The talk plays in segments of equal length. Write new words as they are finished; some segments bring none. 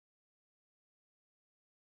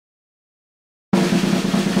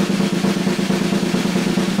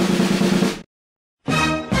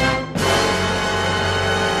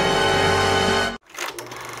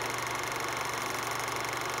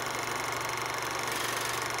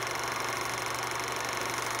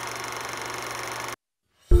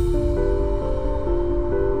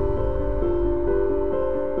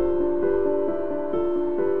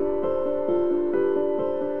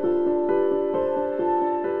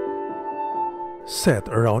Set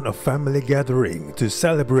around a family gathering to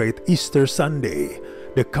celebrate Easter Sunday,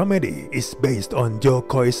 the comedy is based on Jo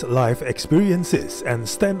Koy's life experiences and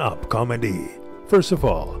stand-up comedy. First of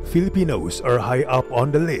all, Filipinos are high up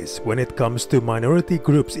on the list when it comes to minority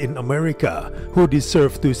groups in America who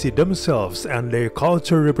deserve to see themselves and their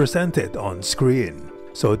culture represented on screen.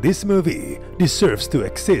 So this movie deserves to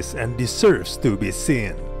exist and deserves to be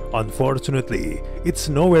seen. Unfortunately, it's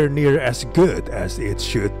nowhere near as good as it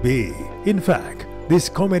should be. In fact, this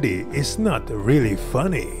comedy is not really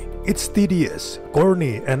funny. It's tedious,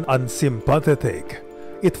 corny, and unsympathetic.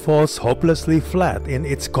 It falls hopelessly flat in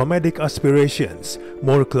its comedic aspirations,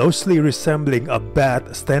 more closely resembling a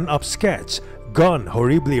bad stand-up sketch gone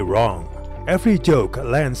horribly wrong. Every joke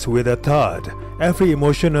lands with a thud, every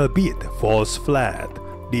emotional beat falls flat.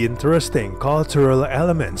 The interesting cultural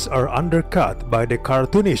elements are undercut by the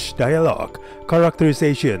cartoonish dialogue,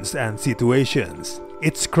 characterizations, and situations.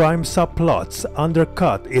 Its crime subplots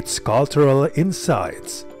undercut its cultural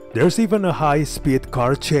insights. There's even a high-speed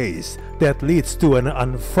car chase that leads to an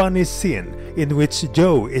unfunny scene in which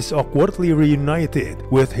Joe is awkwardly reunited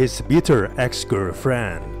with his bitter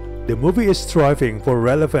ex-girlfriend. The movie is striving for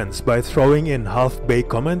relevance by throwing in half-baked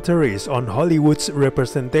commentaries on Hollywood's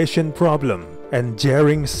representation problem and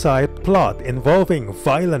jarring side plot involving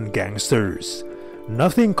violent gangsters.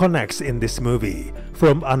 Nothing connects in this movie,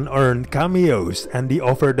 from unearned cameos and the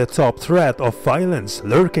over-the-top threat of violence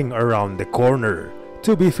lurking around the corner.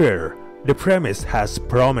 To be fair, the premise has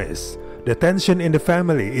promise. The tension in the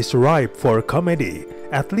family is ripe for comedy,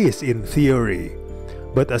 at least in theory.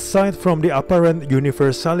 But aside from the apparent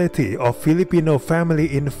universality of Filipino family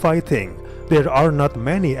infighting, there are not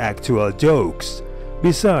many actual jokes.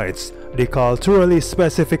 Besides, the culturally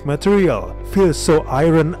specific material feels so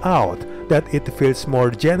ironed out that it feels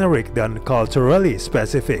more generic than culturally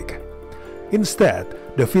specific. Instead,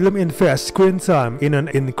 the film invests screen time in an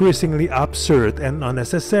increasingly absurd and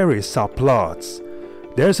unnecessary subplots.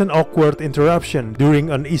 There's an awkward interruption during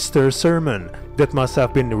an Easter sermon that must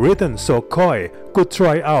have been written so Koy could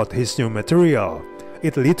try out his new material.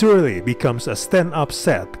 It literally becomes a stand-up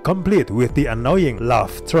set complete with the annoying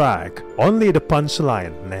laugh track. Only the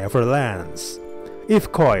punchline never lands.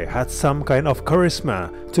 If Koy had some kind of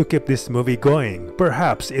charisma to keep this movie going,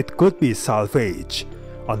 perhaps it could be salvaged.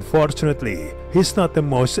 Unfortunately, he's not the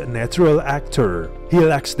most natural actor. He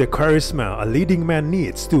lacks the charisma a leading man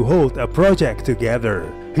needs to hold a project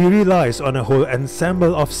together. He relies on a whole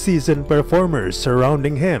ensemble of seasoned performers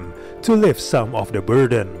surrounding him to lift some of the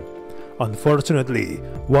burden. Unfortunately,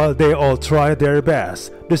 while they all try their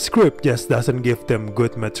best, the script just doesn't give them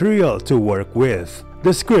good material to work with.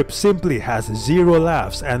 The script simply has zero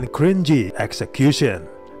laughs and cringy execution.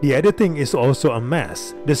 The editing is also a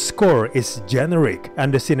mess, the score is generic,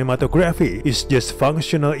 and the cinematography is just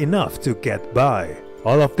functional enough to get by.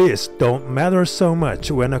 All of this don't matter so much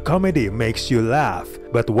when a comedy makes you laugh,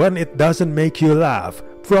 but when it doesn't make you laugh,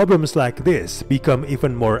 problems like this become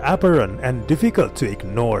even more apparent and difficult to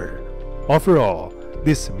ignore. Overall,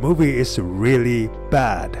 this movie is really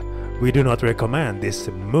bad. We do not recommend this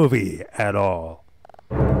movie at all.